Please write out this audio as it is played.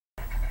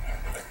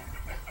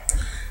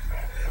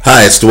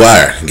Hi, it's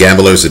Dwyer,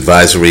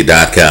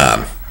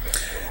 gamblersadvisory.com.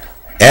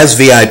 As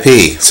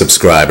VIP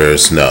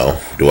subscribers know,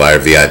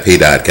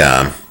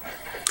 dwyervip.com,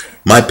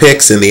 my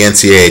picks in the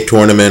NCAA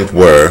tournament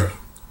were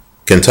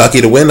Kentucky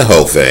to win the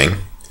whole thing,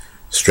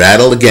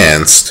 straddled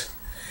against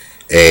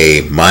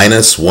a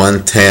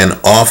 -110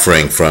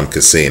 offering from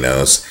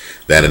casinos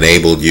that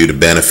enabled you to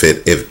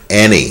benefit if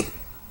any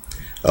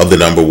of the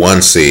number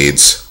one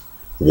seeds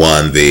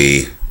won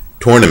the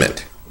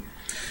tournament,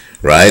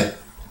 right?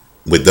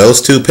 With those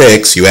two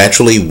picks, you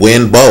actually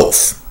win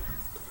both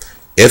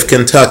if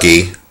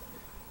Kentucky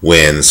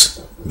wins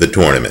the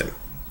tournament.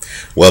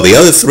 Well, the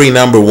other three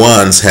number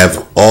ones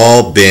have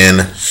all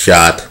been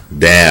shot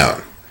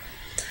down.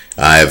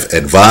 I've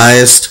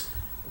advised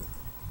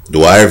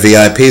Dwyer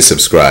VIP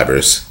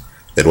subscribers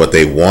that what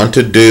they want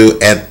to do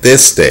at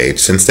this stage,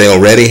 since they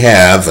already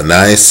have a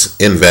nice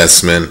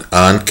investment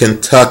on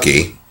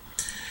Kentucky,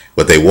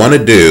 what they want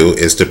to do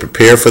is to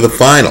prepare for the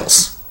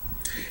finals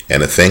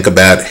and to think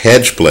about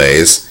hedge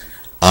plays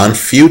on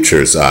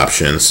futures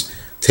options,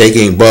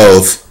 taking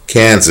both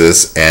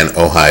Kansas and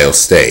Ohio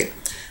State.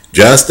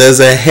 Just as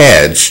a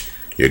hedge,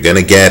 you're going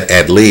to get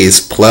at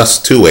least plus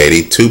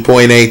 280,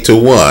 2.8 to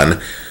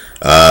 1,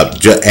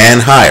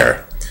 and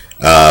higher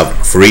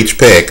for each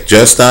pick,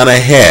 just on a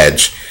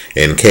hedge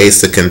in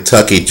case the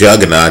Kentucky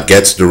juggernaut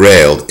gets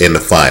derailed in the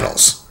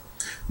finals.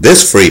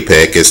 This free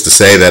pick is to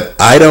say that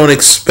I don't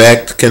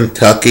expect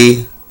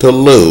Kentucky to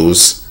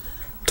lose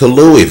to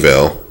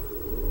Louisville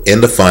in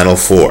the Final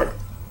Four.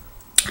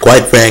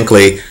 Quite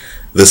frankly,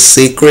 the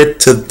secret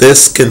to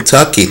this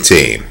Kentucky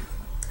team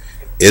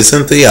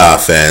isn't the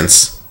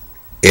offense,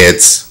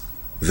 it's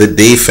the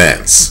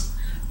defense,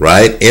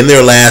 right? In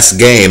their last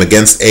game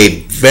against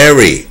a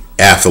very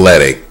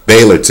athletic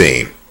Baylor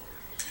team,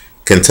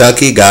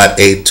 Kentucky got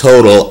a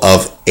total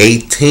of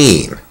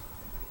 18.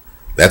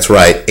 That's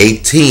right,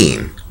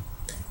 18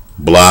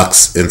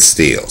 blocks and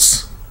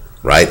steals,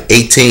 right?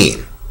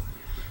 18.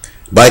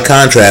 By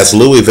contrast,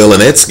 Louisville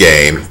in its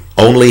game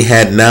only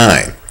had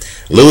 9.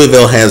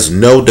 Louisville has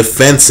no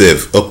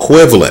defensive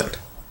equivalent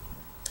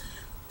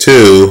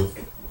to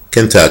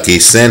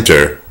Kentucky's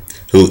center,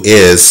 who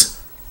is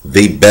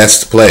the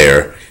best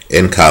player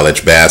in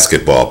college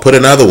basketball. Put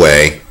another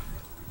way,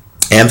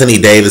 Anthony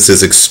Davis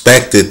is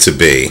expected to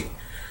be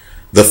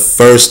the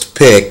first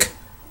pick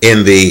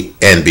in the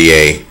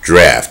NBA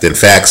draft. In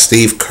fact,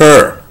 Steve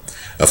Kerr,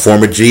 a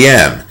former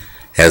GM,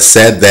 has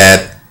said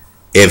that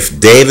if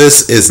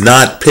Davis is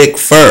not picked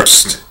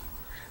first,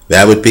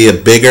 that would be a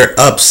bigger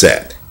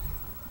upset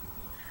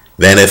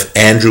than if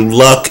Andrew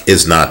Luck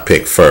is not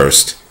picked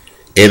first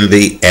in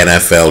the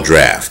NFL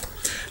draft.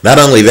 Not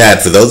only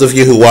that, for those of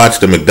you who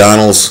watched the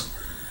McDonald's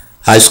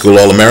High School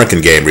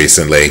All-American game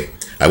recently,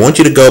 I want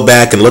you to go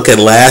back and look at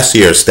last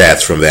year's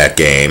stats from that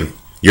game.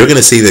 You're going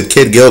to see that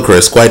Kid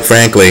Gilchrist, quite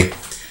frankly,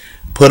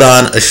 put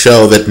on a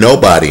show that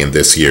nobody in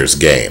this year's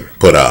game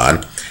put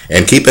on.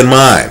 And keep in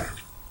mind,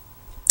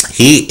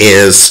 he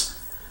is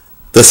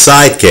the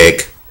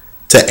sidekick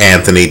to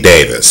Anthony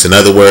Davis. In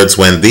other words,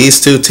 when these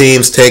two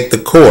teams take the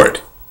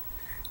court,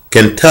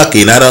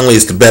 Kentucky not only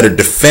is the better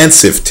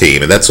defensive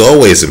team, and that's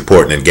always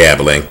important in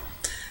gambling,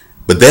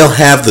 but they'll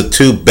have the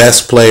two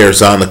best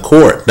players on the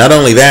court. Not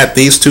only that,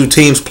 these two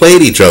teams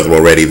played each other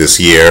already this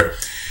year.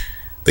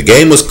 The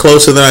game was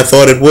closer than I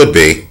thought it would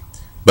be,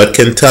 but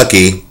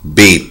Kentucky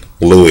beat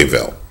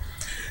Louisville.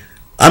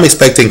 I'm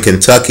expecting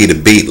Kentucky to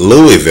beat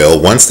Louisville.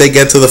 Once they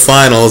get to the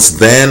finals,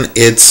 then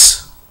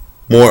it's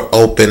more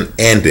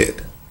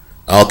open-ended.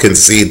 I'll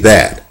concede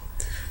that.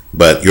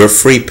 But your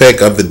free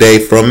pick of the day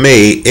from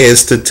me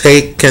is to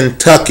take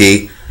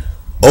Kentucky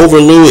over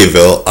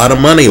Louisville on a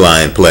money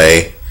line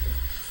play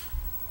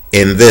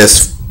in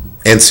this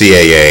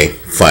NCAA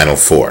Final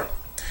Four.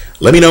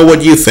 Let me know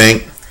what you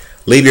think.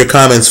 Leave your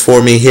comments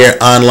for me here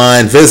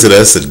online. Visit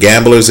us at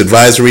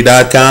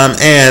gamblersadvisory.com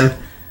and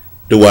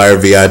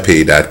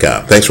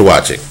dwyervip.com. Thanks for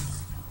watching.